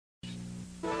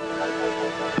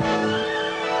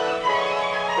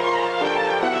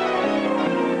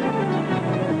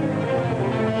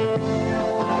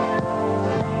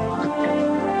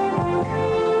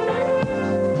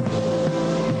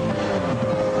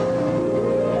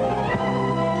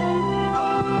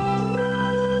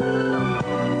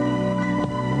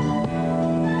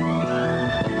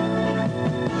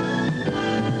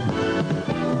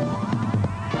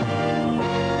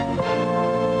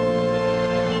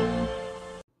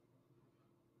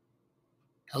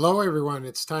Hello, everyone.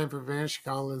 It's time for Vanishing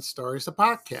Island Stories, the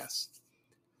podcast.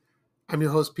 I'm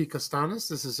your host, Pete Costanis.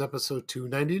 This is episode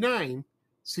 299,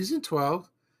 season 12.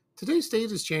 Today's date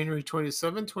is January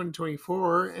 27,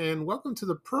 2024, and welcome to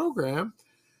the program.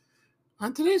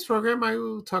 On today's program, I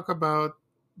will talk about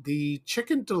the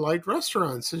Chicken Delight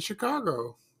restaurants in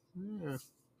Chicago. Yeah,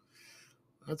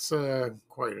 that's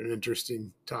quite an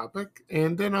interesting topic.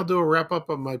 And then I'll do a wrap up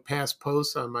of my past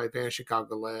posts on my Vanishing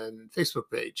Chicagoland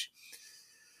Facebook page.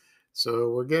 So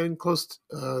we're getting close.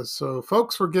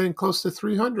 Folks, we're getting close to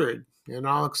 300, and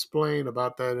I'll explain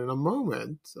about that in a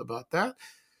moment. About that,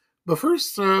 but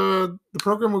first, the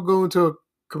program will go into a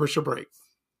commercial break,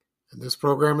 and this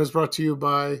program is brought to you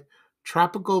by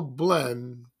Tropical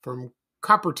Blend from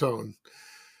Coppertone.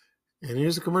 And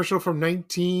here's a commercial from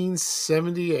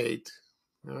 1978.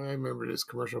 I remember this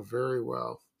commercial very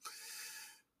well.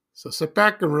 So sit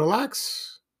back and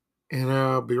relax, and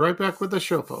I'll be right back with the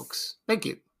show, folks. Thank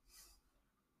you.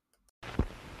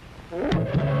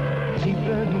 Cheap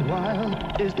and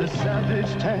wild is the savage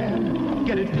tan.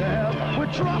 Get it fair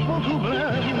with Tropical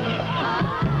Blend.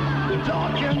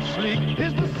 Dark and sleek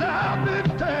is the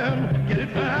savage tan. Get it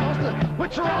fast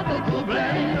with Tropical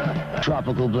Blend.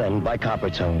 Tropical Blend by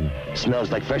Coppertone.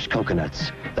 Smells like fresh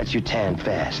coconuts. Lets you tan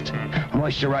fast.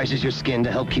 Moisturizes your skin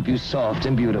to help keep you soft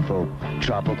and beautiful.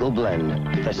 Tropical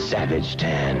Blend, the savage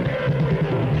tan.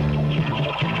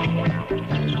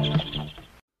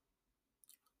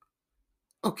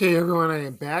 Okay, everyone, I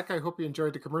am back. I hope you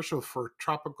enjoyed the commercial for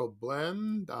Tropical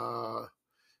Blend,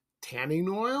 tanning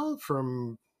oil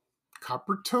from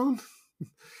Coppertone.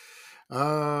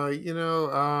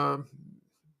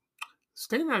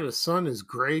 Staying out of the sun is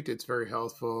great. It's very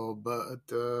healthful, but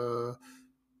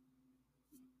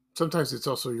sometimes it's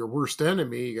also your worst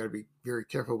enemy. You got to be very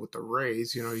careful with the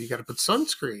rays. You got to put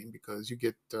sunscreen because you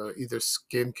get either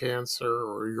skin cancer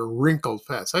or you're wrinkled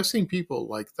fast. I've seen people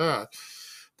like that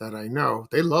I know.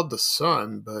 They love the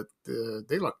sun, but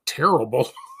they look terrible.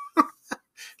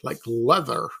 Like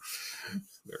leather.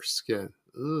 Their skin.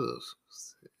 Ugh.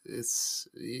 It's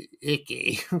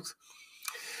icky.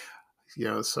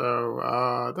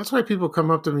 So that's why people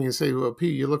come up to me and say, well,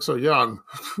 Pete, you look so young.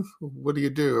 What do you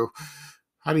do?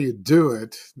 How do you do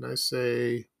it? And I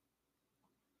say,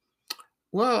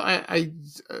 well,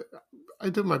 I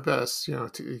do my best,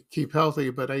 to keep healthy,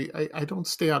 but I don't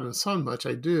stay out in the sun much.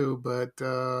 I do, but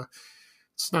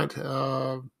it's not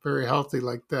very healthy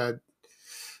like that.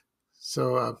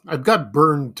 So I've got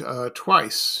burned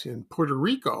twice in Puerto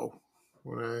Rico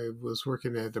when I was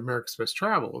working at America's Best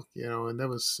Travel, and that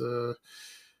was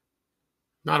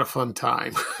not a fun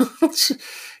time.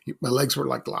 My legs were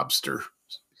like lobster.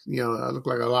 I look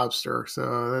like a lobster,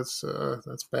 so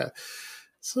that's bad.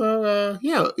 So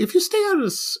if you stay out in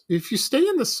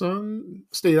the sun,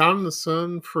 stay out in the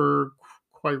sun for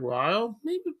quite a while,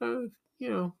 maybe but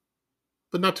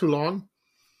not too long.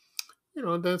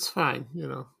 That's fine.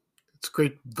 It's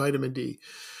great vitamin D.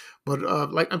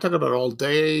 But like I'm talking about all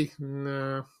day,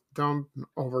 nah, don't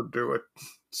overdo it.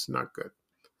 It's not good.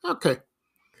 Okay.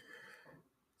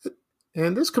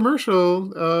 And this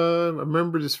commercial, I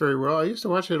remember this very well. I used to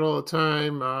watch it all the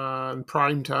time on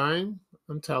prime time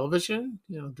on television,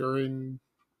 during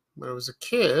when I was a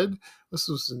kid. This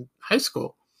was in high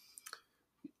school.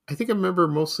 I think I remember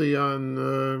mostly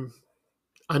on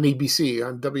ABC,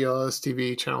 on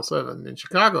WLS-TV Channel 7 in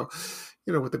Chicago,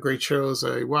 with the great shows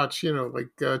I watch,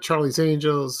 like Charlie's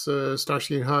Angels,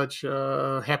 Starsky and Hutch,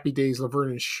 Happy Days,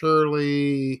 Laverne and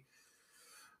Shirley,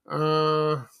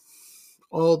 all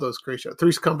those great shows.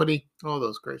 Three's Company, all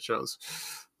those great shows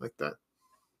like that.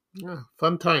 Yeah,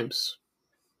 fun times.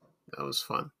 That was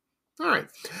fun. All right.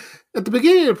 At the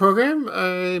beginning of the program,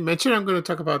 I mentioned I'm going to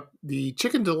talk about the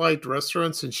Chicken Delight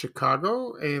restaurants in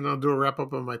Chicago, and I'll do a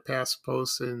wrap-up on my past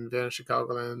posts in Vanishing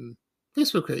Chicagoland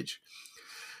Facebook page.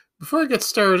 Before I get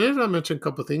started, I'll mention a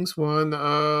couple of things. One,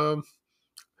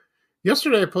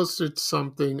 yesterday I posted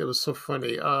something that was so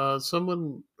funny.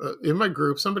 Someone in my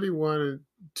group, somebody wanted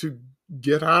to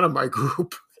get out of my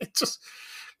group. It just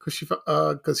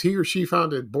because he or she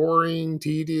found it boring,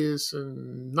 tedious,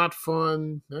 and not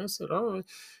fun. And I said, "All right,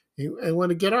 I want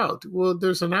to get out." Well,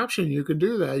 there's an option you can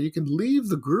do that. You can leave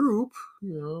the group,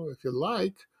 if you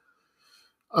like.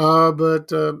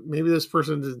 But maybe this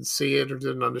person didn't see it or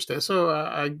didn't understand. So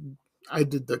I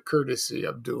did the courtesy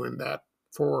of doing that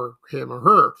for him or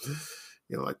her,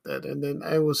 like that. And then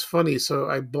it was funny. So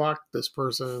I blocked this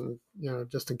person,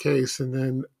 just in case. And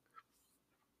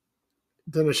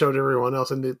then I showed everyone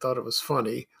else and they thought it was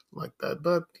funny like that.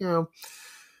 But,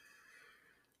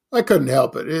 I couldn't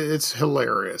help it. It's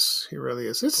hilarious. It really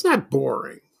is. It's not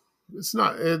boring. it's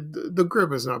not, the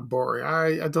grip is not boring.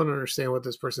 I don't understand what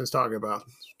this person is talking about.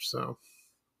 So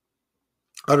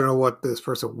I don't know what this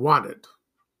person wanted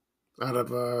out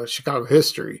of Chicago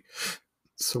history.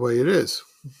 It's the way it is.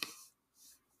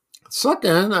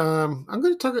 Second, I'm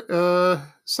going to talk,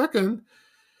 second,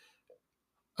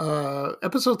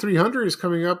 episode 300 is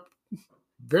coming up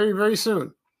very, very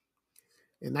soon.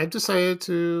 And I decided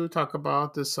to talk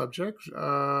about this subject.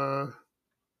 I'll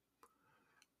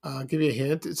give you a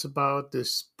hint. It's about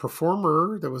this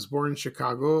performer that was born in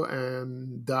Chicago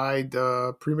and died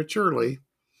prematurely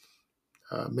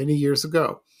many years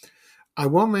ago. I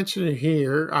won't mention it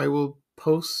here. I will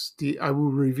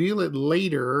reveal it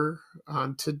later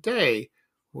on today,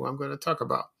 who I'm going to talk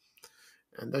about.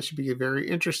 And that should be very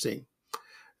interesting.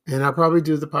 And I'll probably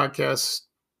do the podcast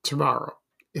tomorrow.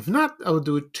 If not, I will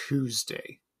do it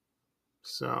Tuesday.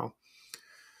 So,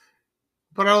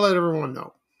 but I'll let everyone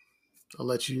know. I'll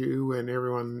let you and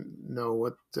everyone know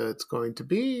what it's going to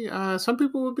be. Some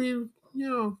people will be,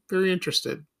 very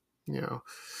interested. It'll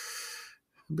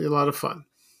be a lot of fun.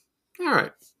 All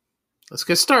right, let's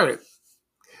get started.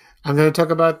 I'm going to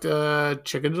talk about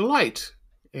Chicken Delight.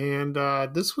 And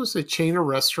this was a chain of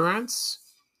restaurants.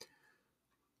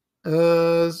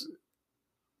 I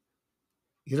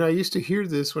used to hear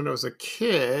this when I was a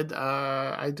kid.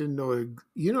 I didn't know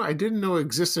it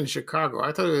existed in Chicago.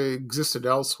 I thought it existed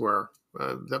elsewhere,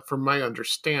 that from my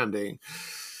understanding.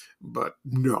 But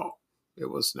no, it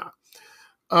was not.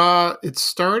 It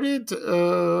started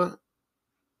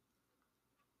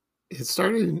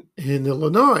in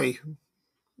Illinois.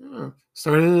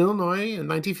 Started in Illinois in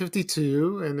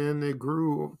 1952, and then it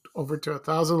grew over to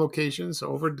 1,000 locations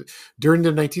during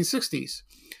the 1960s.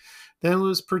 Then it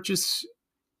was purchased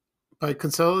by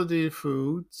Consolidated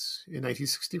Foods in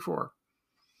 1964,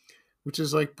 which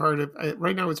is like part of,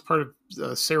 right now it's part of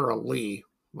Sara Lee,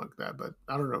 like that, but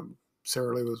I don't know,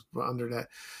 Sara Lee was under that.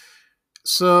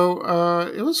 So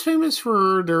it was famous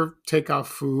for their takeout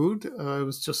food. It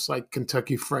was just like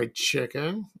Kentucky Fried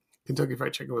Chicken. Kentucky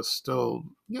Fried Chicken was still,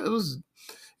 it was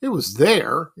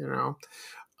there,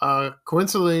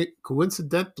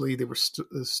 Coincidentally, they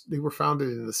were founded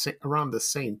in around the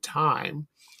same time.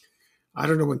 I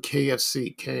don't know when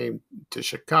KFC came to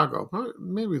Chicago,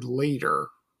 maybe later,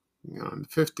 in the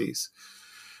 50s.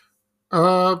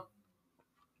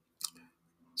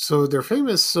 So their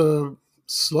famous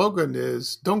slogan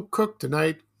is, "Don't cook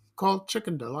tonight, call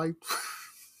Chicken Delight."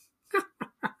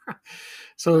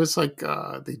 So it's like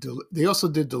they also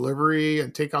did delivery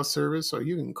and takeout service, so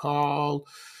you can call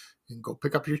and go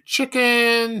pick up your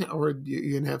chicken, or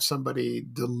you can have somebody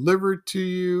delivered to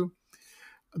you.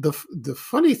 The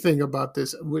funny thing about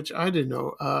this, which I didn't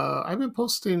know, I've been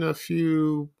posting a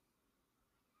few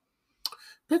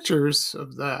pictures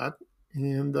of that,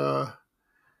 and the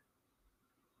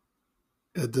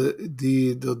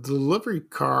delivery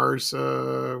cars, they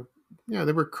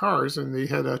were cars, and they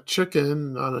had a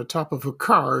chicken on the top of a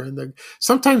car, and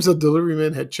sometimes the delivery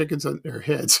men had chickens on their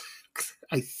heads.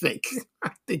 I think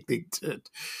they did.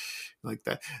 Like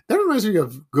that. That reminds me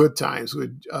of Good Times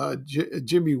when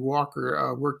Jimmy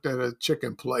Walker worked at a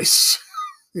chicken place,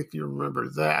 if you remember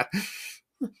that.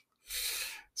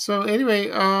 So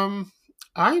anyway,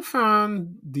 I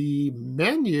found the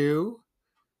menu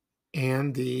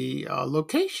and the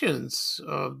locations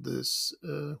of this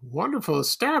wonderful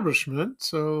establishment.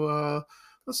 So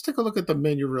let's take a look at the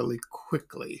menu really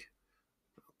quickly.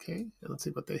 Okay, and let's see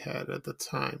what they had at the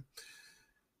time.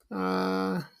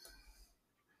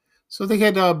 So they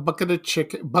had a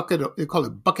they call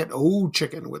it bucket O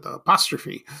chicken with an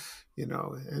apostrophe,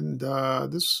 and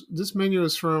this menu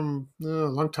is from a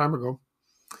long time ago.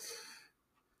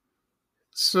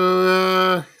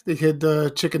 So they had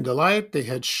Chicken Delight. They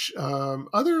had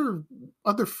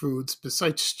other foods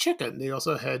besides chicken. They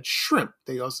also had shrimp.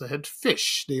 They also had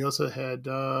fish. They also had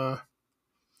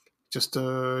just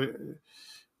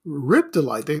Rib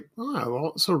Delight.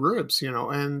 Also ribs,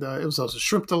 and it was also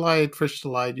Shrimp Delight, Fish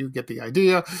Delight. You get the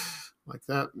idea, like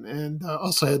that. And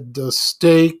also had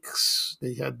steaks.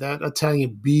 They had that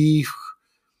Italian beef.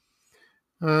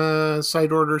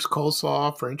 Side orders,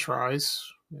 coleslaw, French fries,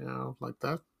 like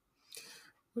that,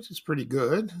 which is pretty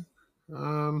good.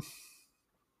 And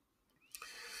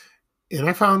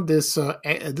I found this.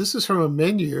 This is from a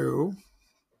menu.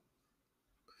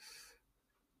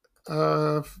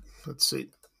 Let's see.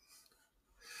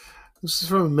 This is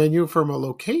from a menu from a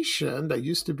location that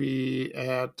used to be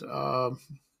at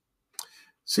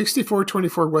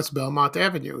 6424 West Belmont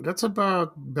Avenue. That's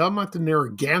about Belmont and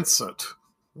Narragansett,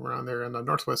 around there on the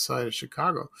northwest side of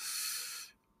Chicago.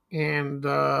 And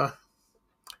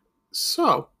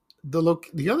so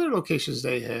the other locations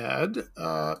they had,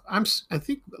 I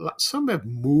think some have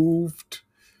moved,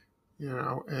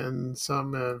 and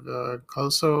some have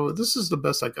closed. So this is the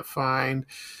best I could find.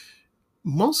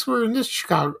 Most were in in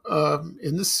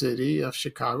the city of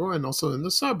Chicago, and also in the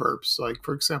suburbs. Like,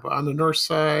 for example, on the north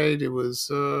side, it was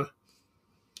they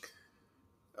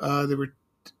were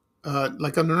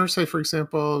like on the north side, for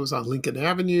example, it was on Lincoln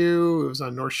Avenue, it was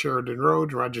on North Sheridan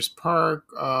Road, Rogers Park,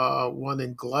 one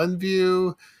in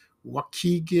Glenview,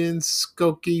 Waukegan,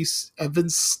 Skokie,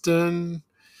 Evanston.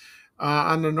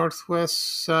 On the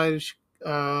northwest side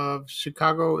of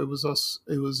Chicago, it was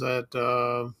at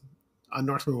on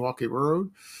North Milwaukee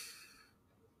Road,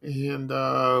 and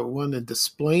one in Des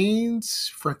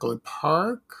Plaines, Franklin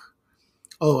Park.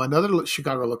 Oh, another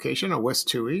Chicago location on West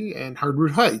Toohey and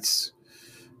Hardwood Heights.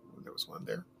 There was one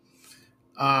there.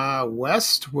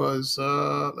 West was,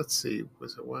 let's see,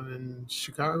 was it one in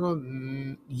Chicago?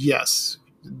 Yes,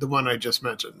 the one I just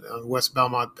mentioned on West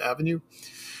Belmont Avenue.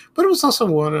 But it was also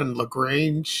one in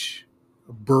LaGrange,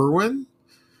 Berwyn,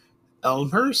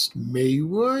 Elmhurst,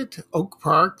 Maywood, Oak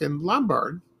Park, and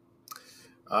Lombard.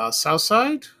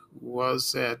 Southside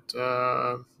was at,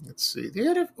 let's see, they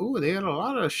had a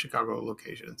lot of Chicago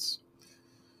locations.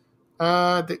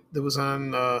 There was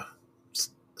on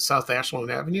South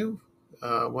Ashland Avenue,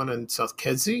 one in South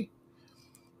Kedzie,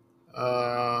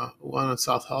 one in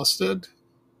South Halsted,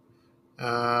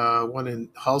 one in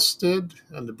Halsted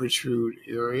and the Bridgeview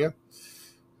area.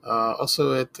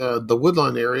 Also at the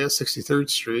Woodlawn area, 63rd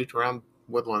Street, around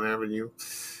Woodlawn Avenue,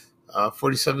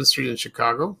 47th Street in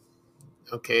Chicago.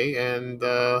 Okay, and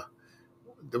there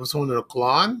was one in Oak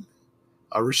Lawn,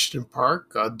 Richardson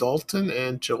Park, Dalton,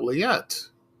 and Joliet.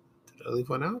 Did I leave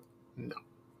one out? No,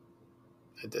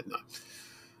 I did not.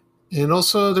 And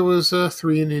also there was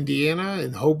 3 in Indiana,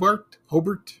 in Hobart,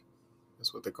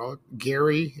 that's what they call it,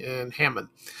 Gary, and Hammond.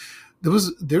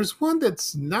 There's one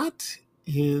that's not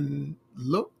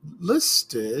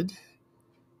listed,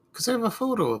 because I have a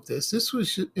photo of this. This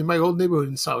was in my old neighborhood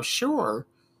in South Shore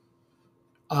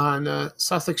on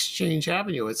South Exchange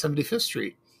Avenue at 75th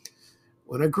Street.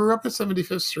 When I grew up at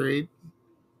 75th Street,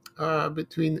 in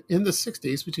the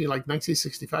 60s, between like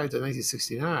 1965 to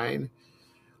 1969,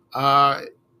 I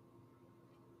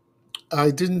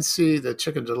didn't see the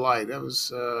Chicken Delight. That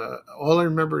was all I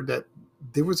remembered, that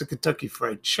there was a Kentucky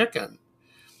Fried Chicken.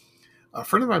 A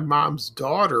friend of my mom's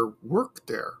daughter worked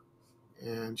there,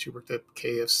 and she worked at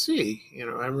KFC. I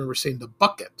remember seeing the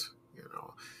bucket.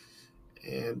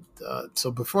 And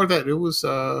so before that, it was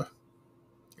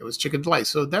Chicken Delight.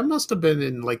 So that must have been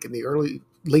in the late 50s,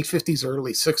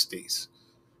 early 60s.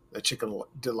 That Chicken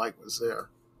Delight was there.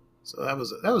 So that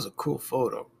was a cool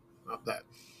photo of that.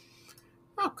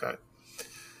 Okay.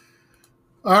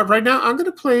 Right now, I'm going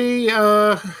to play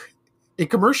a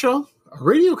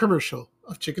radio commercial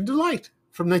of Chicken Delight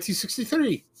from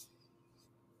 1963.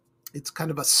 It's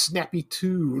kind of a snappy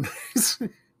tune. Because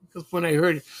when I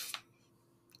heard it,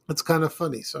 it's kind of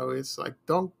funny. So it's like,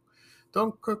 don't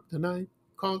cook tonight,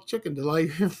 call Chicken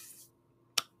Delight.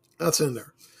 That's in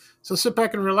there. So sit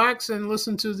back and relax and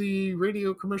listen to the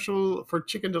radio commercial for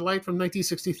Chicken Delight from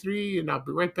 1963, and I'll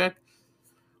be right back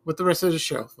with the rest of the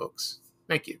show, folks.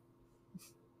 Thank you.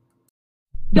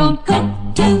 Don't cook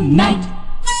tonight,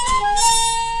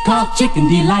 call Chicken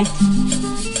Delight.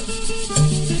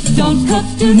 Don't cook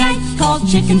tonight, call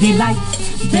Chicken Delight.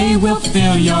 They will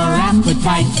fill your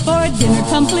appetite for a dinner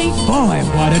complete. Boy,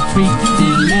 what a treat.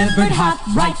 Delivered hot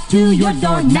right to your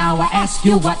door. Now I ask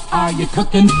you, what are you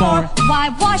cooking for?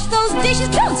 Why, wash those dishes,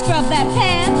 don't scrub that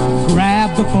pan.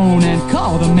 Grab the phone and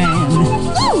call the man.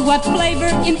 Ooh, what flavor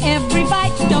in every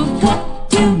bite. Don't cook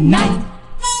tonight,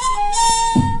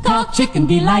 call Chicken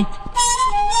Delight.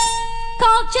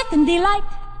 Call Chicken Delight.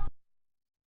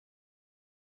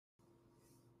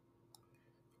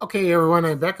 Okay, everyone,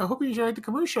 I'm back. I hope you enjoyed the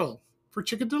commercial for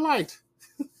Chicken Delight.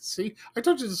 See, I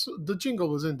told you the jingle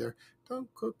was in there. Don't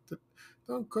cook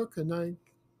tonight,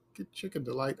 get Chicken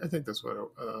Delight. I think that's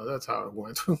that's how it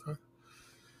went.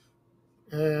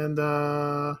 And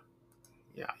yeah,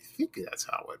 I think that's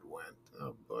how it went.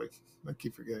 Oh boy, I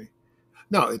keep forgetting.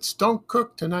 No, it's don't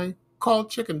cook tonight, call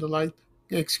Chicken Delight.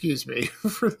 Excuse me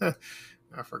for that.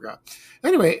 I forgot.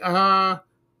 Anyway,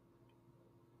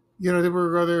 there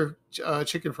were other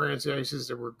chicken franchises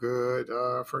that were good.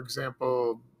 For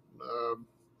example,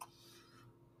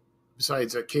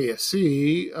 besides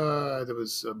KFC, there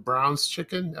was Brown's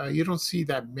Chicken. You don't see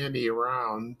that many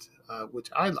around,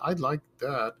 which I like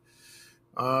that.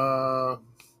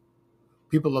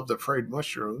 People love the fried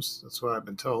mushrooms. That's what I've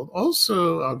been told.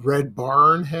 Also, Red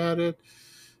Barn had it.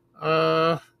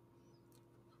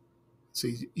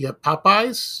 See, you have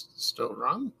Popeyes, still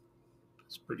around.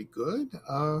 It's pretty good.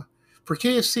 For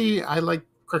KFC, I like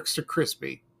extra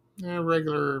crispy. Yeah,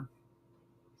 regular.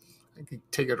 I can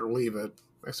take it or leave it.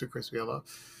 Extra crispy, I love.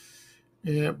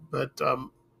 Yeah, but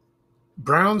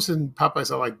Browns and Popeyes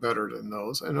I like better than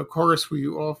those. And of course, we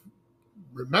all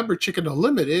remember Chicken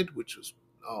Unlimited, which was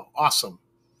awesome.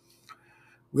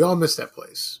 We all miss that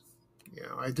place. You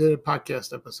know, I did a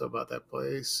podcast episode about that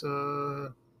place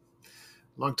a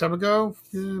long time ago.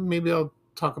 Yeah, maybe I'll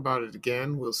talk about it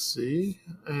again. We'll see.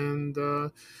 And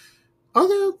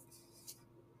other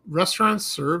restaurants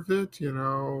serve it, you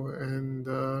know,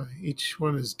 and each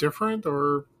one is different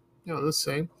or, you know, the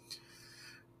same.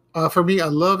 For me, I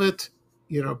love it,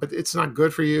 you know, but it's not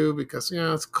good for you because, you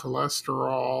know, it's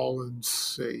cholesterol and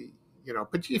say, you know,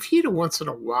 but if you eat it once in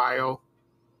a while,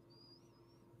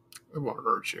 it won't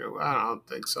hurt you. I don't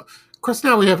think so. Of course,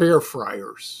 now we have air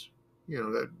fryers, you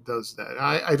know, that does that.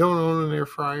 I don't own an air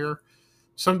fryer.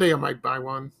 Someday I might buy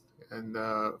one. And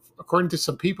according to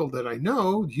some people that I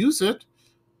know use it,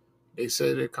 they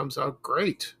said it comes out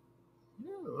great.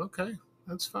 Yeah, okay,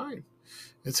 that's fine.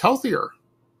 It's healthier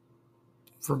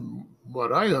from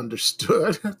what I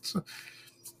understood. I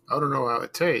don't know how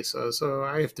it tastes, so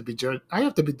I have to be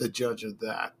the judge of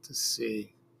that to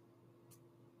see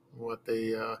what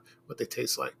they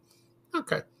taste like.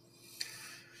 Okay,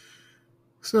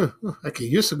 so I can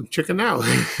use some chicken now.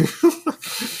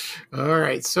 All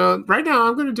right, so right now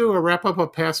I'm going to do a wrap up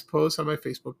of past posts on my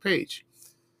Facebook page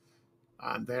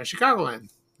on Van Chicagoland.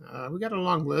 We got a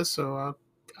long list, so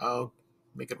I'll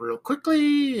make it real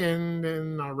quickly and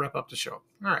then I'll wrap up the show.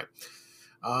 All right.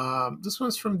 This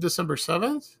one's from December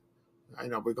 7th. I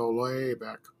know we go way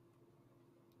back.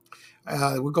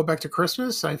 We go back to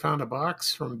Christmas. I found a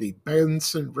box from the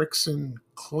Benson Rickson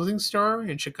clothing store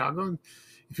in Chicago.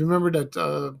 If you remember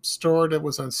that store that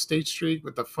was on State Street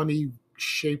with the funny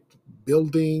shaped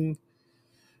building,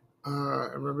 I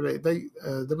remember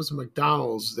there was a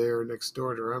McDonald's there next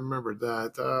door to her. I remember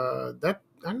that.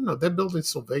 I don't know, that building's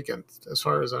still vacant as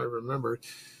far as I remember.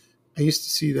 I used to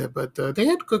see that, but they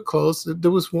had good clothes.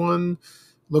 There was one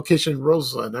location in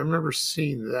Roseland. I remember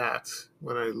seeing that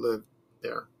when I lived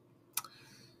there.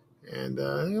 And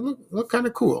it looked kind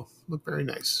of cool. Looked very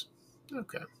nice.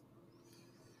 Okay.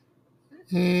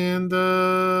 And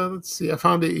let's see. I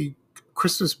found a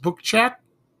Christmas book chat.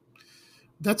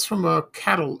 That's from a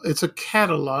catalog. It's a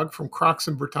catalog from Crocs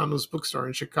and Bertano's bookstore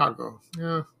in Chicago.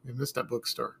 Yeah, I missed that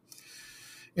bookstore.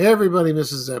 Everybody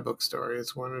misses that bookstore.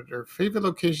 It's one of their favorite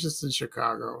locations in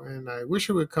Chicago, and I wish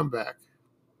it would come back.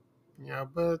 Yeah,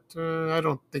 but I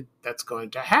don't think that's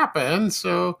going to happen.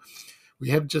 So we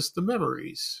have just the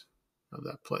memories of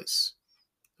that place.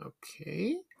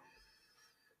 Okay.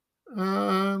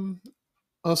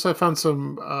 Also, I found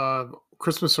some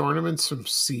Christmas ornaments from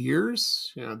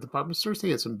Sears. You know, department stores. They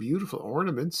had some beautiful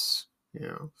ornaments. You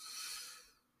know.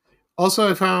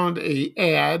 Also, I found a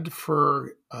ad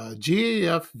for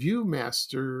GAF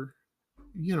Viewmaster.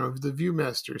 You know, the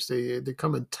Viewmasters. They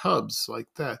come in tubs like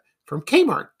that from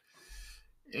Kmart.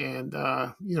 And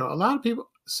you know, a lot of people,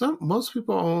 most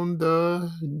people owned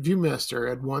the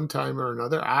Viewmaster at one time or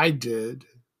another. I did.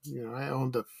 You know, I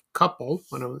owned a couple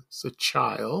when I was a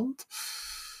child.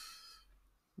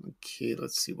 Okay,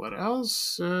 let's see what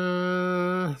else.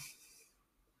 Let's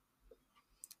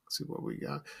see what we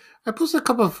got. I posted a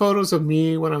couple of photos of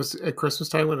me when I was at Christmas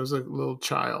time when I was a little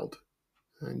child.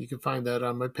 And you can find that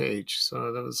on my page.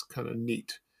 So that was kind of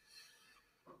neat.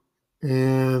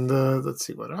 And let's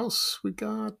see what else we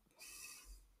got.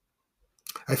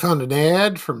 I found an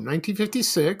ad from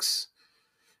 1956.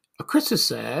 A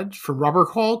Christmas ad from Robert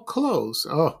Hall Clothes.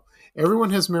 Oh,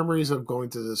 everyone has memories of going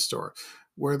to this store.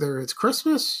 Whether it's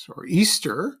Christmas or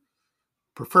Easter,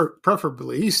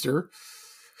 preferably Easter,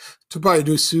 to buy a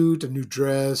new suit, a new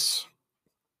dress,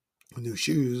 new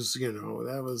shoes, you know,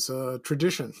 that was a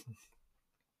tradition.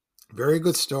 Very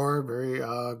good store, very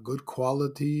good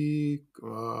quality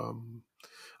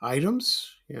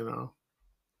items, you know,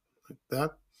 like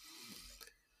that.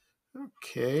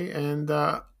 Okay, and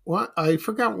I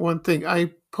forgot one thing.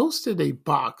 I posted a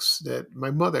box that my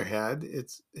mother had.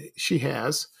 She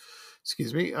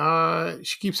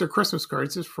keeps her Christmas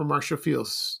cards. It's from Marshall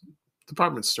Field's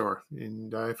department store,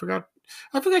 and I forgot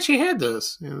she had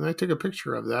this, and I took a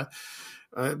picture of that.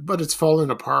 But it's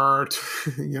falling apart.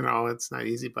 You know, it's not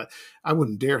easy, but I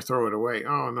wouldn't dare throw it away.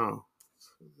 Oh no,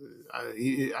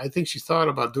 I think she thought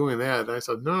about doing that. And I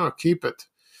said, no, keep it.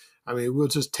 I mean, we'll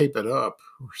just tape it up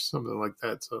or something like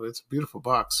that. So it's a beautiful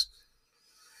box.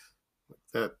 Like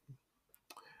that.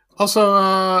 Also,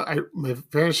 my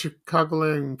Van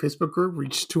Chicagoland Facebook group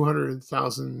reached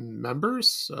 200,000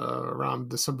 members around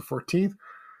December 14th.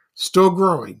 Still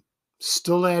growing.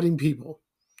 still adding people.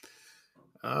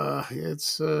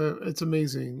 It's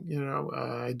amazing.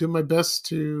 I do my best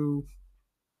to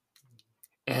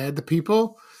add the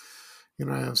people.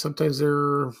 Sometimes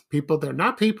they're people, they're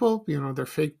not people. They're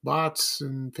fake bots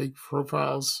and fake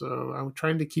profiles. So I'm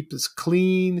trying to keep this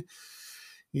clean,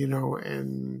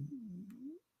 and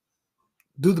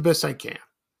do the best I can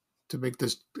to make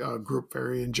this group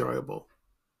very enjoyable.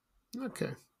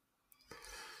 Okay.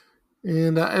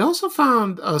 And I also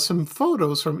found some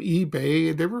photos from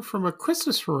eBay. They were from a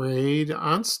Christmas parade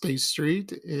on State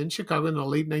Street in Chicago in the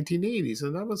late 1980s,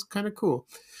 and that was kind of cool.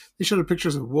 They showed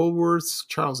pictures of Woolworths,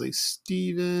 Charles A.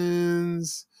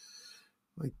 Stevens,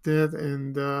 like that,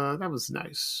 and that was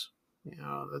nice.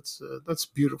 That's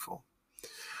beautiful.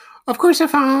 Of course, I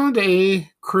found a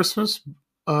Christmas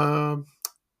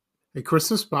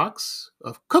box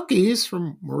of cookies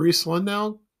from Maurice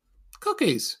Lindell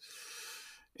Cookies.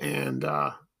 And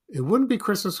it wouldn't be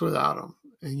Christmas without them.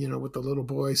 And, with the little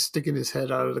boy sticking his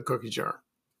head out of the cookie jar.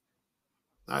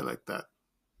 I like that.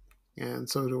 And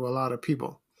so do a lot of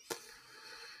people.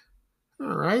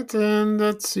 All right. And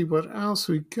let's see what else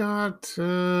we got.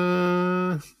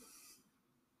 Okay.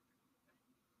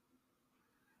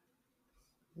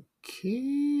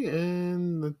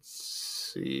 And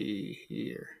let's see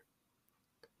here.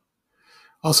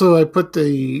 Also, I put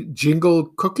the Jingle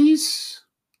cookies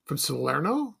from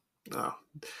Salerno.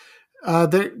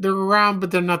 They're around, but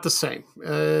they're not the same.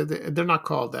 They're not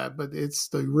called that, but it's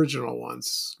the original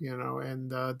ones,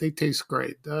 and they taste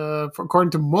great.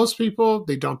 According to most people,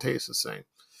 they don't taste the same.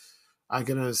 I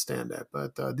can understand that,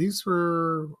 but these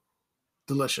were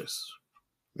delicious.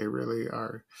 They really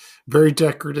are very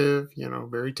decorative,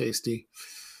 very tasty.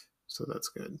 So that's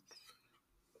good.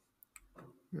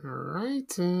 All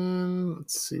right, and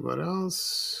let's see what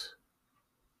else.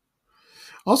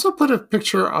 Also put a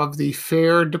picture of the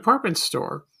Fair department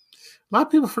store. A lot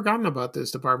of people have forgotten about this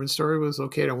department store. It was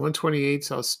located on 128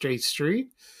 South State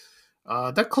Street.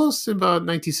 That closed in about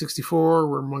 1964,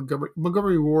 where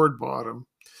Montgomery Ward bought them,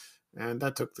 and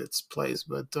that took its place.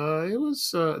 But it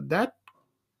was that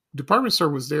department store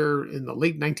was there in the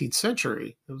late 19th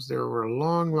century. It was there a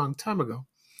long, long time ago.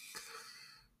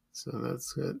 So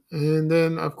that's good. And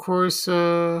then, of course,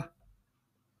 I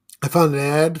found an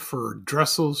ad for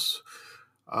Dressel's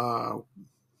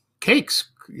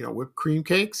cakes, whipped cream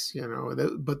cakes,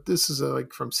 but this is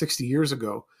like from 60 years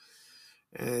ago.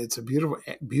 And it's a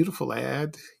beautiful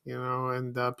ad,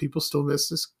 and people still miss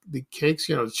the cakes,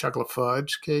 the chocolate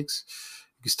fudge cakes.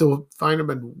 You can still find them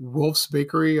in Wolf's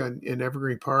Bakery in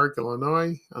Evergreen Park,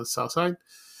 Illinois, on the south side.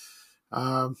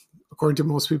 According to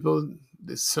most people,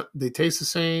 they taste the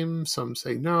same. Some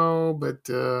say no, but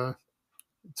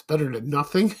it's better than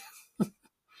nothing.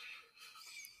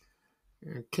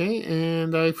 Okay,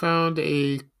 and I found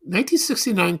a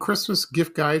 1969 Christmas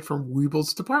gift guide from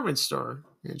Weeble's department store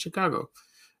in Chicago.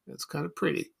 It's kind of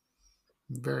pretty.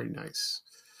 Very nice.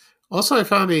 Also, I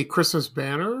found a Christmas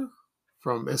banner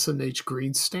from S&H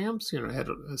Green Stamps. It had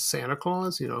a Santa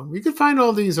Claus. You can find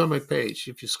all these on my page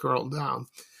if you scroll down.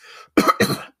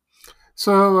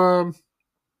 So,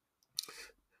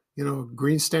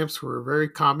 green stamps were very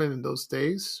common in those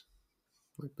days,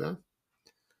 like that.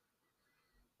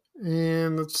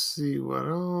 And let's see what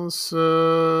else.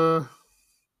 Also,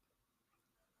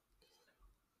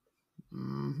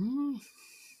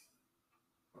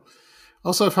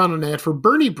 I found an ad for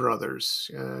Bernie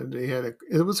Brothers.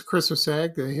 It was a Christmas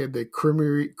ad. They had the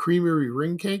creamery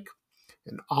ring cake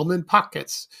and almond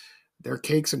pockets. Their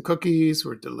cakes and cookies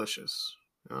were delicious.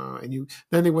 Then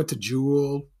they went to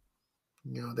Jewel.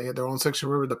 They had their own section.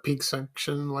 Remember the pink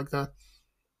section like that?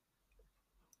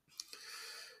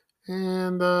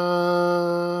 And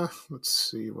let's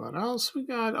see what else we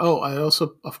got. Oh, I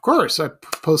also, of course, I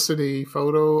posted a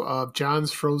photo of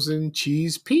John's frozen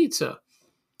cheese pizza.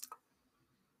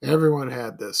 Everyone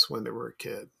had this when they were a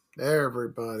kid.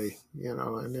 Everybody,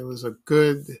 and it was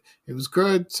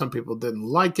good. Some people didn't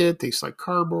like it. Tastes like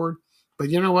cardboard.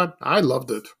 But you know what? I loved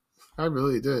it. I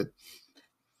really did.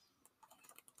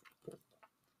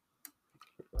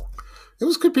 It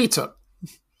was good pizza.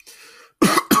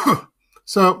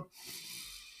 So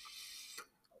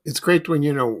it's great when,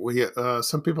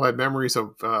 some people have memories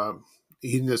of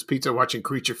eating this pizza, watching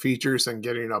Creature Features, and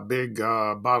getting a big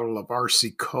bottle of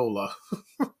RC Cola.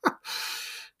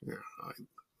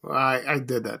 I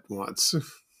did that once.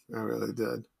 I really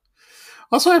did.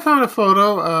 Also, I found a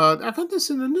photo. I found this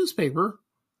in the newspaper.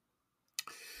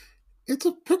 It's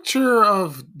a picture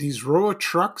of these row of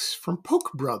trucks from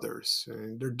Polk Brothers,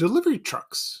 and they're delivery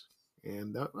trucks.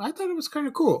 And I thought it was kind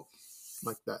of cool,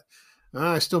 like that.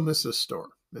 I still miss this store.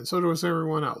 and so was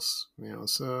everyone else.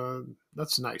 So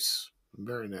that's nice,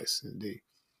 very nice indeed.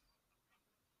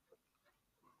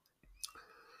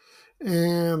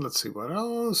 And let's see what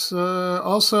else.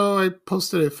 Also, I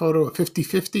posted a photo of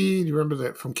 50/50. Do you remember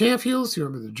that from Canfield's? Do you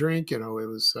remember the drink? It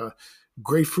was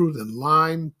grapefruit and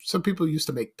lime. Some people used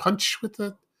to make punch with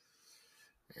it,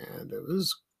 and it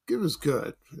was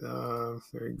good,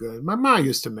 very good. My mom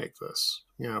used to make this,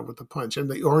 with the punch and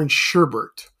the orange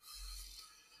sherbet.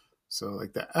 So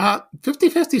like that.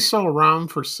 50/50 is still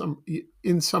around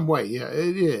in some way. Yeah,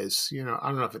 it is. I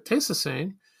don't know if it tastes the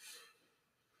same.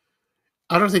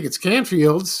 I don't think it's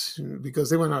Canfield's because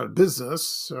they went out of business.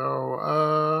 So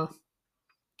I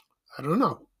don't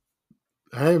know.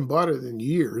 I haven't bought it in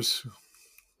years.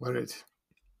 How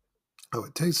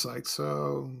it tastes like.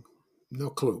 So no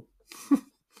clue.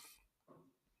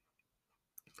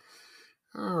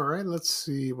 All right, let's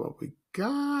see what we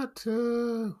got.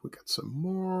 We got some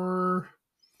more.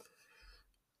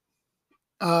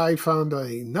 I found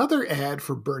another ad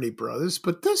for Bernie Brothers,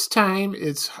 but this time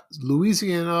it's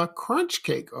Louisiana Crunch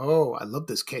Cake. Oh, I love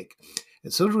this cake.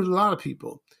 And so do a lot of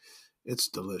people. It's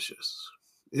delicious.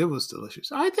 It was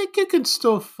delicious. I think you can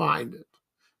still find it.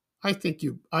 I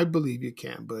believe you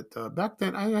can. But back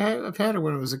then, I've had it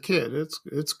when I was a kid.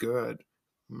 It's good.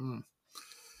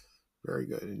 Very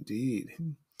good indeed.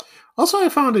 Also, I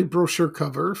found a brochure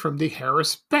cover from the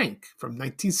Harris Bank from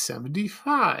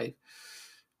 1975.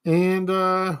 And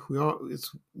it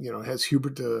has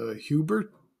Hubert, the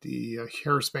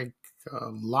Harris Bank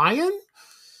Lion.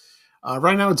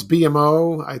 Right now it's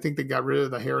BMO. I think they got rid of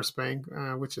the Harris Bank,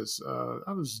 which is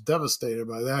I was devastated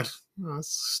by that. It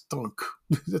stunk.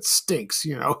 It stinks,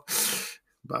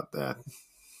 about that.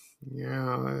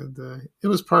 Yeah, it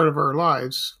was part of our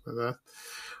lives for that.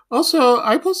 Also,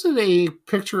 I posted a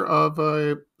picture of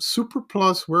a Super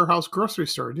Plus warehouse grocery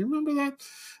store. Do you remember that?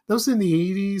 That was in the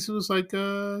 80s. It was like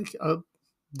a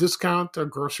discount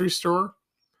grocery store.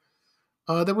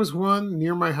 There was one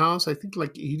near my house, I think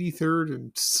like 83rd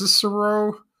and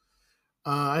Cicero.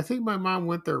 I think my mom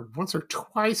went there once or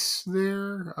twice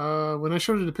there. When I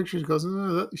showed her the picture, she goes,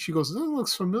 that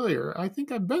looks familiar. I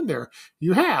think I've been there.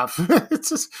 You have. It's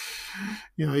just,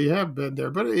 you have been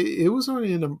there. But it was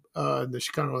only in the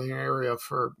Chicago area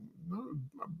for a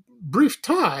brief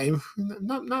time,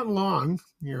 not long,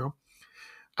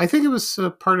 I think it was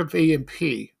part of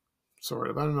A&P, sort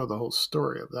of. I don't know the whole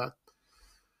story of that.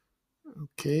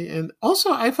 Okay, and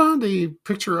also I found a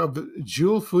picture of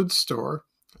Jewel Store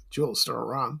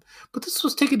around, but this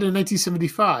was taken in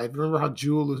 1975. Remember how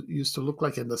Jewel used to look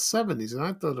like in the 70s, and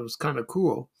I thought it was kind of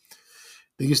cool.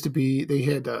 They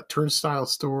had turnstile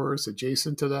stores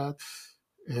adjacent to that,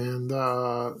 and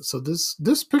so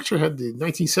this picture had the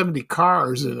 1970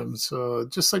 cars in them. So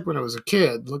just like when I was a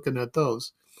kid, looking at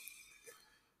those.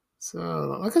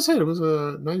 So, like I said, it was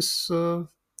a nice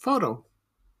photo.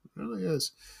 It really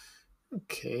is.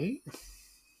 Okay.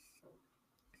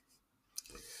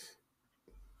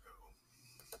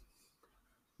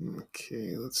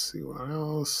 Okay, let's see what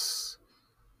else.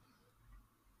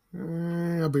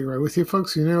 I'll be right with you,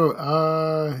 folks.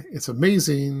 It's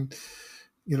amazing.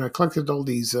 I collected all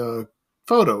these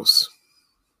photos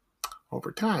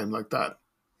over time like that.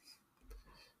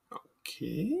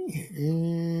 Okay,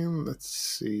 and let's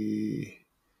see.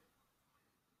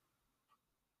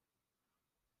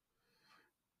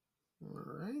 All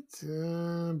right,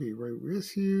 I'll be right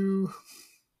with you.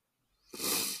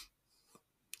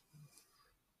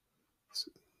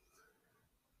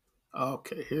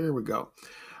 Okay, here we go.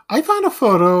 I found a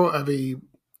photo of a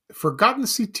forgotten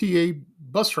CTA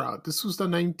bus route. This was the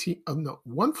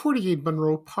 148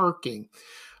 Monroe parking.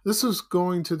 This was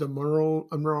going to the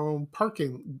Monroe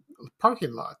parking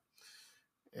lot,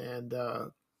 and I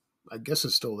guess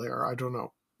it's still there. I don't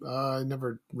know. I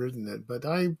never ridden it, but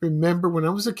I remember when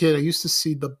I was a kid, I used to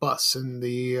see the bus and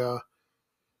the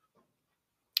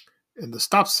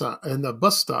stop sign and the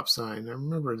bus stop sign. I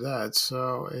remember that.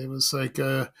 So it was like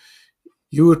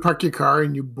you would park your car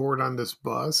and you board on this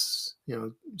bus.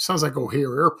 Sounds like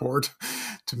O'Hare Airport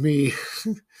to me.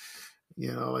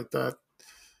 Like that.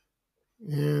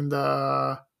 And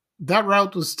that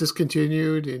route was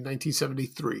discontinued in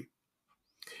 1973.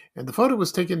 And the photo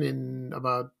was taken in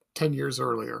about 10 years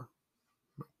earlier.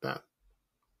 Like that.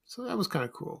 So that was kind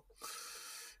of cool.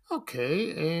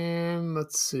 Okay, and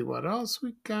let's see what else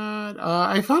we got.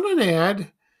 I found an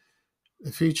ad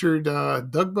that featured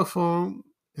Doug Buffon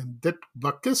and Dick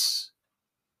Butkus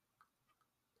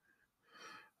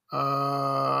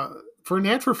for an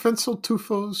ad for Fensel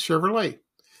Tufo's Chevrolet.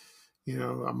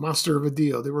 A monster of a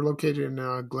deal. They were located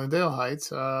in Glendale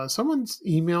Heights. Someone's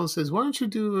email says, why don't you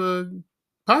do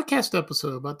podcast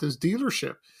episode about this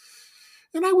dealership.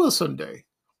 And I will someday.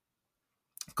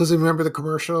 Because I remember the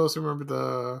commercials, I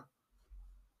remember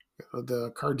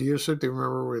the car dealership. They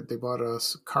remember where they bought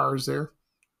us cars there.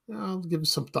 I'll give it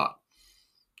some thought.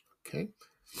 Okay.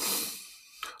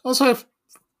 Also, I've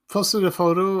posted a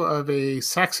photo of a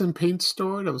Saxon paint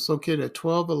store that was located at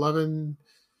 1211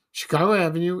 Chicago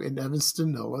Avenue in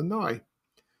Evanston, Illinois.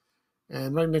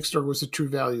 And right next door was a True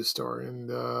Value store. And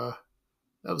that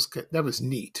was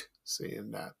neat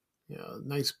seeing that.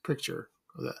 Nice picture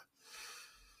of that.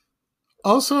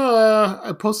 Also,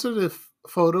 I posted a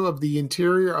photo of the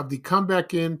interior of the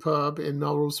Comeback Inn pub in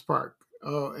Melrose Park.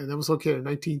 Oh, and that was located at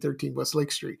 1913 West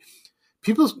Lake Street.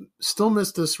 People still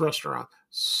miss this restaurant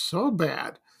so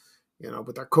bad,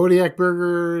 with our Kodiak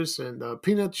burgers and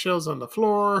peanut shells on the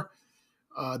floor.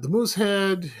 The moose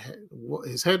head,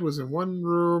 his head was in one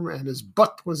room and his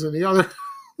butt was in the other.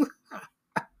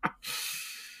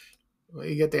 Well,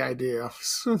 you get the idea.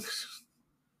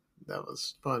 That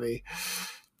was funny.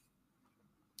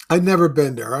 I'd never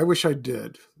been there. I wish I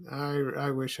did.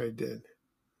 I wish I did.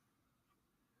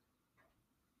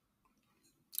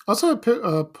 Also,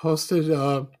 I posted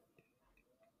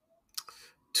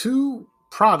 2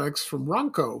 products from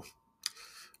Ronco,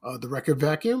 the record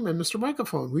vacuum and Mr.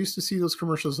 Microphone. We used to see those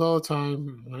commercials all the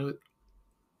time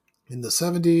in the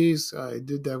 70s. I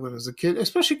did that when I was a kid,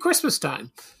 especially Christmas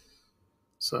time.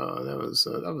 So that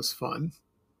was fun.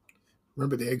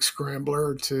 Remember the egg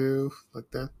scrambler too, like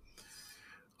that.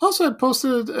 Also, I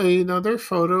posted another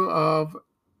photo of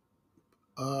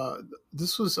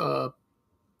this was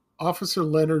Officer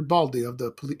Leonard Baldy of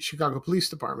the Chicago Police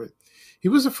Department. He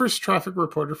was the first traffic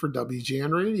reporter for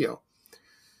WGN Radio.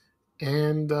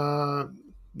 And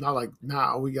not like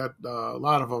now, we got a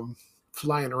lot of them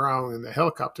flying around in the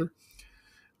helicopter.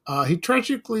 He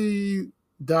tragically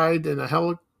died in a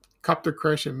helicopter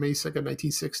crash on May 2nd,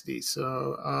 1960.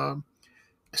 So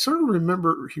I sort of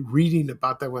remember reading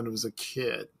about that when I was a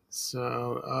kid.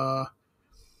 So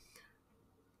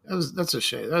that's a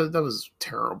shame. That was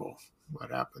terrible. What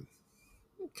happened?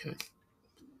 Okay.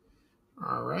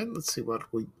 All right. Let's see what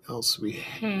else we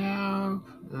have.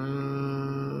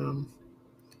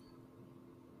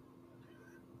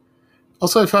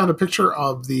 Also, I found a picture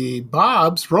of the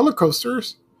Bob's roller coaster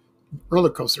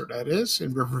that is,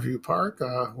 in Riverview Park.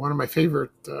 One of my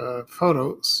favorite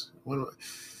photos.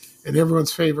 And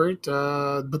everyone's favorite.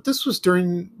 But this was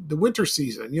during the winter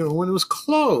season, when it was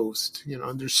closed,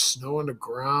 and there's snow on the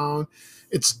ground.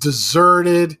 It's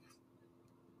deserted.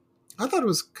 I thought it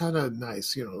was kind of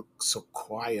nice, so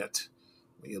quiet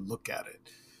when you look at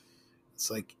it. It's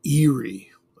like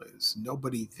eerie. There's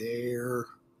nobody there,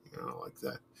 like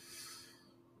that.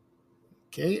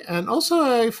 Okay. And also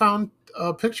I found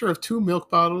a picture of 2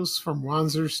 milk bottles from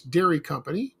Wanzer's Dairy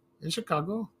Company in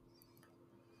Chicago.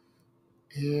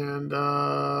 And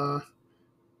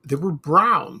they were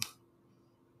brown.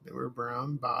 They were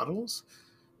brown bottles.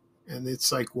 And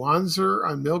it's like Wanzer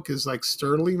on milk is like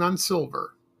Sterling on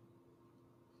silver.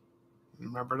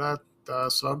 Remember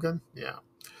that slogan? Yeah.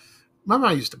 My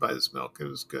mom used to buy this milk. It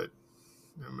was good.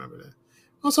 I remember that.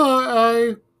 Also,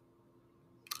 I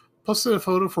posted a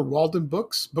photo for Walden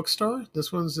Books bookstore.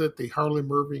 This one's at the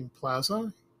Harlem Irving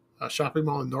Plaza, a shopping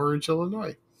mall in Norridge,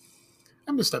 Illinois.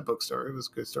 I missed that bookstore. It was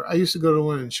a good store. I used to go to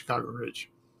one in Chicago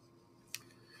Ridge.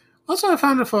 Also, I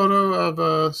found a photo of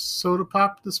a soda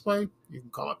pop display. You can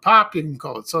call it pop, you can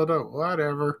call it soda,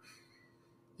 whatever.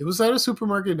 It was at a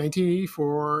supermarket in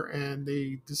 1984, and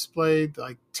they displayed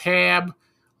like Tab,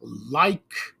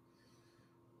 like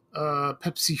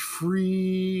Pepsi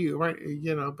Free, right?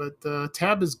 But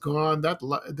Tab is gone.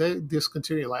 They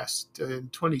discontinued last in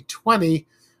 2020.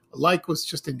 Like was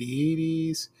just in the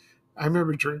 80s. I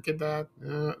remember drinking that.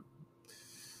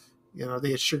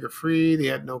 They had sugar free. They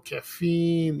had no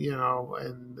caffeine.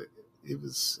 And it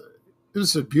was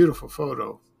a beautiful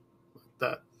photo like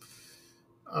that.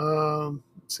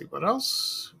 Let's see what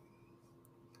else.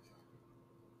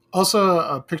 Also,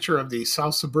 a picture of the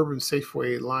South Suburban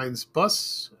Safeway Lines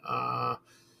bus. That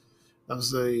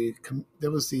was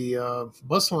the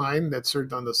bus line that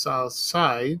served on the south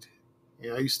side.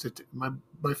 I used to. My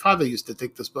father used to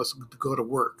take this bus to go to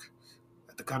work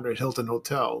at the Conrad Hilton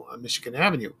Hotel on Michigan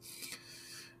Avenue.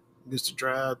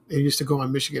 It used to go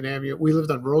on Michigan Avenue. We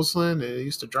lived on Roseland, and it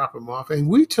used to drop him off. And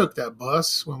we took that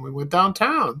bus when we went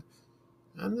downtown,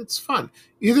 and it's fun.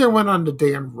 Either it went on the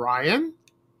Dan Ryan,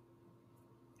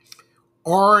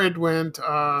 or it went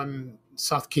on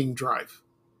South King Drive.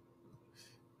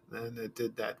 And it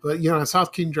did that. But, on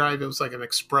South King Drive, it was like an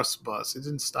express bus. It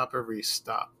didn't stop every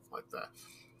stop like that.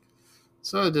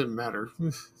 So it didn't matter.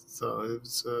 So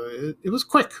it was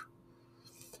quick.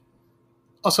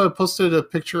 Also, I posted a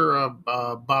picture of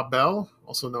Bob Bell,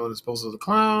 also known as Bozo the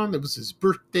Clown. It was his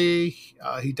birthday.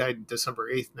 He died December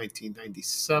 8th,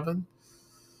 1997.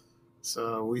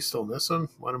 So we still miss him.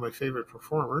 One of my favorite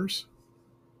performers.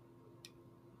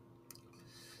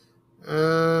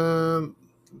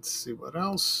 Let's see what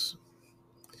else.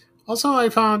 Also, I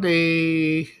found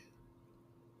a...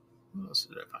 What else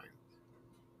did I find?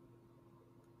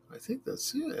 I think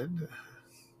that's it.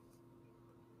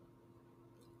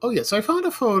 Oh, yes. I found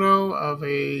a photo of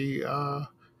it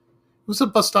was a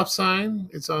bus stop sign.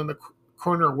 It's on the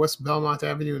corner of West Belmont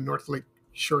Avenue and North Lake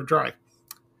Shore Drive.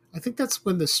 I think that's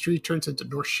when the street turns into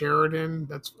North Sheridan.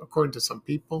 That's according to some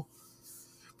people.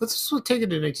 But this was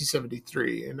taken in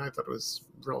 1973, and I thought it was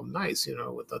real nice,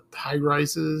 with the high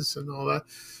rises and all that.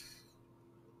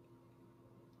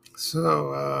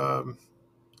 So,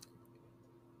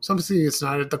 something it's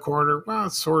not at the corner. Well,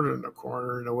 it's sort of in the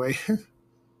corner in a way.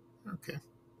 Okay.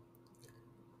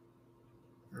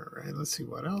 All right, let's see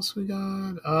what else we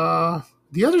got.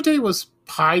 The other day was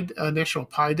National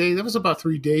Pie Day. That was about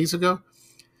 3 days ago.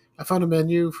 I found a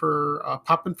menu for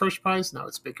Poppin' Fresh Pies. Now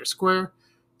it's Baker Square.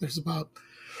 There's about,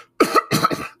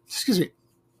 excuse me,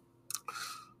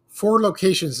 4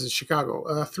 locations in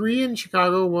Chicago. 3 in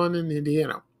Chicago, 1 in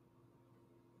Indiana.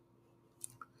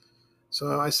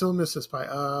 So I still miss this pie.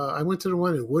 I went to the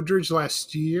one in Woodridge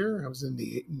last year. I was in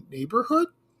the neighborhood.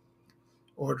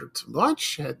 Ordered some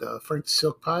lunch. Had the French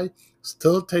silk pie.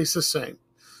 Still tastes the same.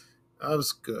 That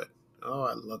was good. Oh,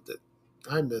 I loved it.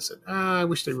 I miss it. I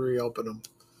wish they reopened them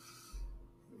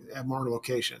at more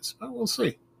locations, but we'll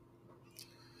see.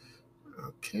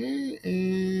 Okay,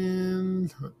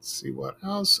 and let's see what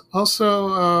else.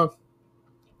 Also,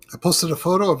 I posted a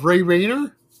photo of Ray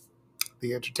Rayner,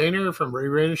 the entertainer from Ray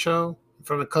Rayner Show, in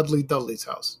front of Cuddly Dudley's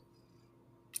house.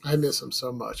 I miss him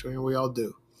so much. I mean, we all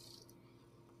do.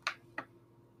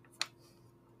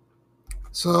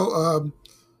 So,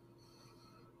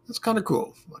 that's kind of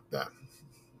cool, like that.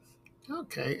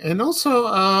 Okay, and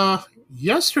also,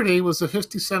 yesterday was the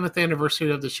 57th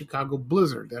anniversary of the Chicago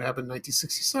Blizzard that happened in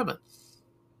 1967.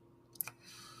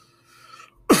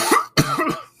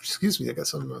 Excuse me, I got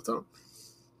something in my throat.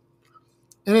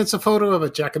 And it's a photo of a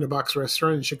Jack in the Box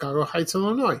restaurant in Chicago Heights,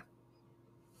 Illinois.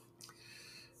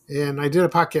 And I did a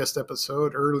podcast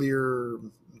episode earlier,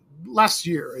 last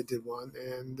year I did one,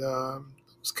 and it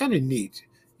was kind of neat.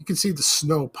 You can see the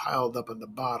snow piled up on the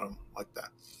bottom like that.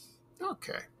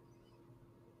 Okay.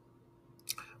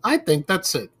 I think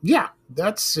that's it. Yeah,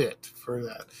 that's it for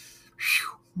that.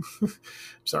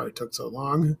 Sorry it took so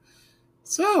long.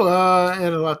 So, I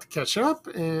had a lot to catch up,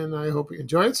 and I hope you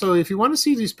enjoyed. So, if you want to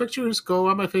see these pictures, go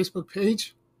on my Facebook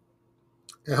page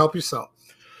and help yourself.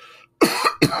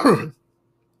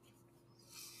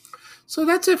 So,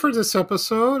 that's it for this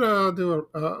episode. I'll do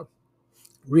a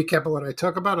recap of what I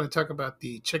talk about. I talk about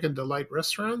the Chicken Delight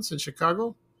restaurants in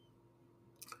Chicago.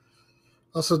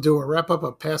 Also do a wrap-up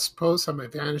of past posts on my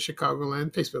Van in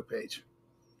Chicagoland Facebook page.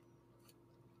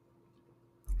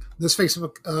 This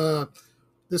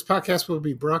podcast will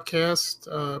be broadcast.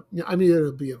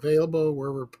 It'll be available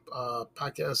wherever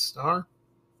podcasts are.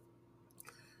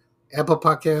 Apple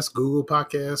Podcasts, Google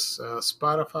Podcasts,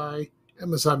 Spotify,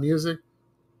 Amazon Music.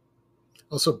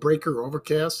 Also Breaker,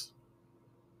 Overcast.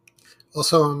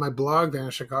 Also on my blog,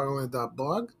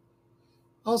 vanchicagoland.blog.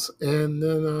 Also, and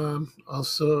then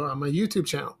also on my YouTube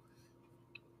channel.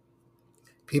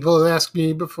 People have asked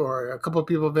me before. A couple of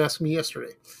people have asked me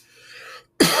yesterday.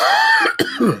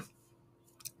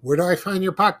 Where do I find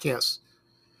your podcasts?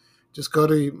 Just go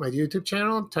to my YouTube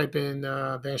channel, type in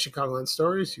Van Chicagoland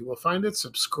Stories. You will find it.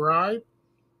 Subscribe.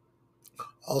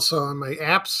 Also on my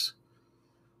apps,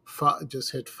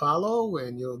 just hit follow,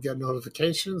 and you'll get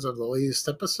notifications of the latest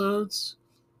episodes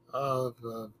of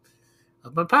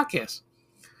my podcast.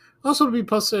 Also to be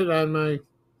posted on my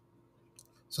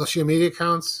social media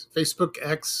accounts, Facebook,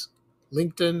 X,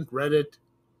 LinkedIn, Reddit,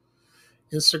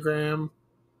 Instagram.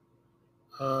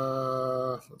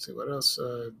 Let's see, what else?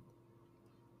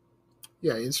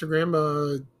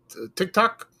 Instagram,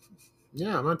 TikTok.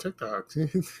 Yeah, I'm on TikTok.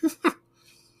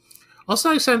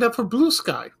 Also, I signed up for Blue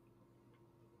Sky.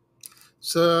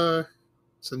 It's a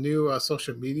new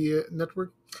social media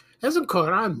network. Hasn't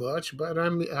caught on much, but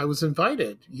I was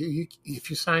invited.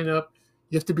 If you sign up,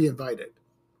 you have to be invited.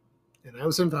 And I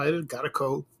was invited, got a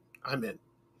code, I'm in.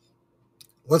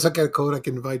 Once I get a code, I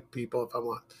can invite people if I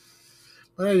want.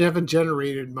 But I haven't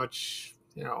generated much,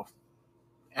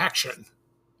 action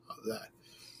of that.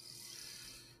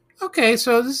 Okay,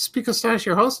 so this is Pico Stash,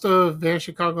 your host of Van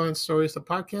Chicagoland Stories, the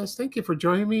podcast. Thank you for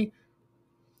joining me.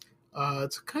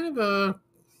 It's kind of a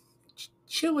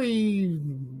chilly,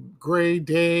 gray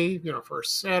day, for a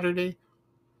Saturday.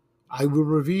 I will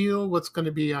reveal what's going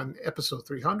to be on episode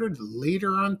 300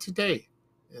 later on today,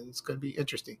 and it's going to be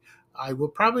interesting. I will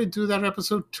probably do that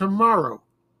episode tomorrow,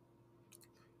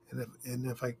 and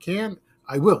if I can,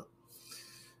 I will.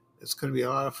 It's going to be a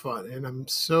lot of fun, and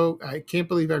I can't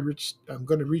believe I'm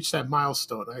going to reach that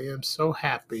milestone. I am so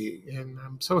happy, and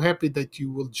I'm so happy that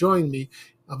you will join me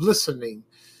of listening,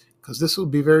 because this will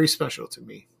be very special to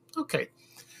me. Okay.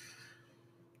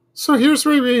 So here's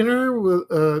Ray Rayner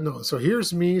so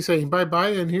here's me saying bye-bye,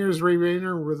 and here's Ray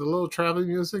Rayner with a little traveling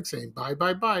music saying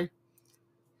bye-bye-bye.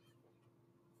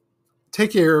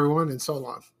 Take care, everyone, and so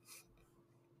long.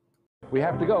 We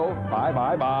have to go. Bye,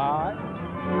 bye, bye.